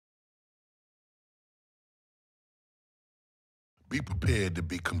Be prepared to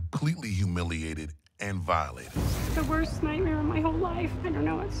be completely humiliated and violated. It's the worst nightmare of my whole life. I don't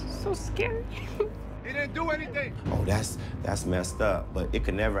know, it's so scary. He didn't do anything. Oh, that's messed up, but it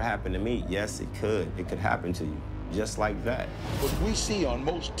could never happen to me. Yes, it could. It could happen to you, just like that. What we see on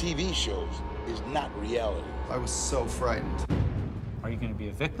most TV shows is not reality. I was so frightened. Are you gonna be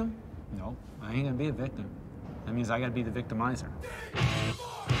a victim? No, I ain't gonna be a victim. That means I gotta be the victimizer.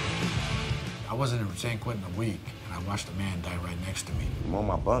 I wasn't in San Quentin a week, and I watched a man die right next to me. I'm on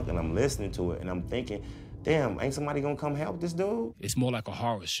my bunk and I'm listening to it, and I'm thinking, damn, ain't somebody gonna come help this dude? It's more like a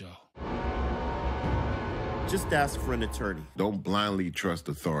horror show. Just ask for an attorney. Don't blindly trust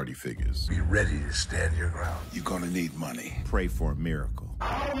authority figures. Be ready to stand your ground. You're gonna need money. Pray for a miracle.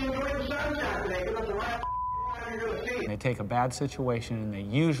 They take a bad situation and they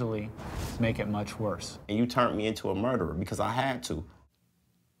usually make it much worse. And you turned me into a murderer because I had to.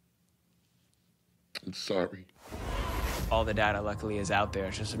 I'm sorry. All the data, luckily, is out there.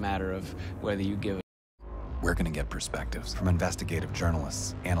 It's just a matter of whether you give it. We're going to get perspectives from investigative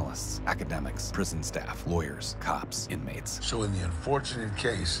journalists, analysts, academics, prison staff, lawyers, cops, inmates. So in the unfortunate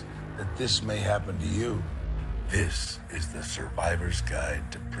case that this may happen to you, this is the Survivor's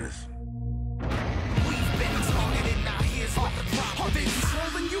Guide to Prison. We've been targeted, now here's what the problem. Are they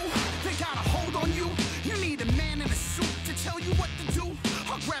controlling you? They got a hold on you? You need a man in a suit to tell you what to do?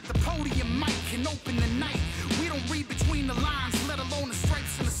 I'll grab the podium mic and open the night. We don't read between the lines.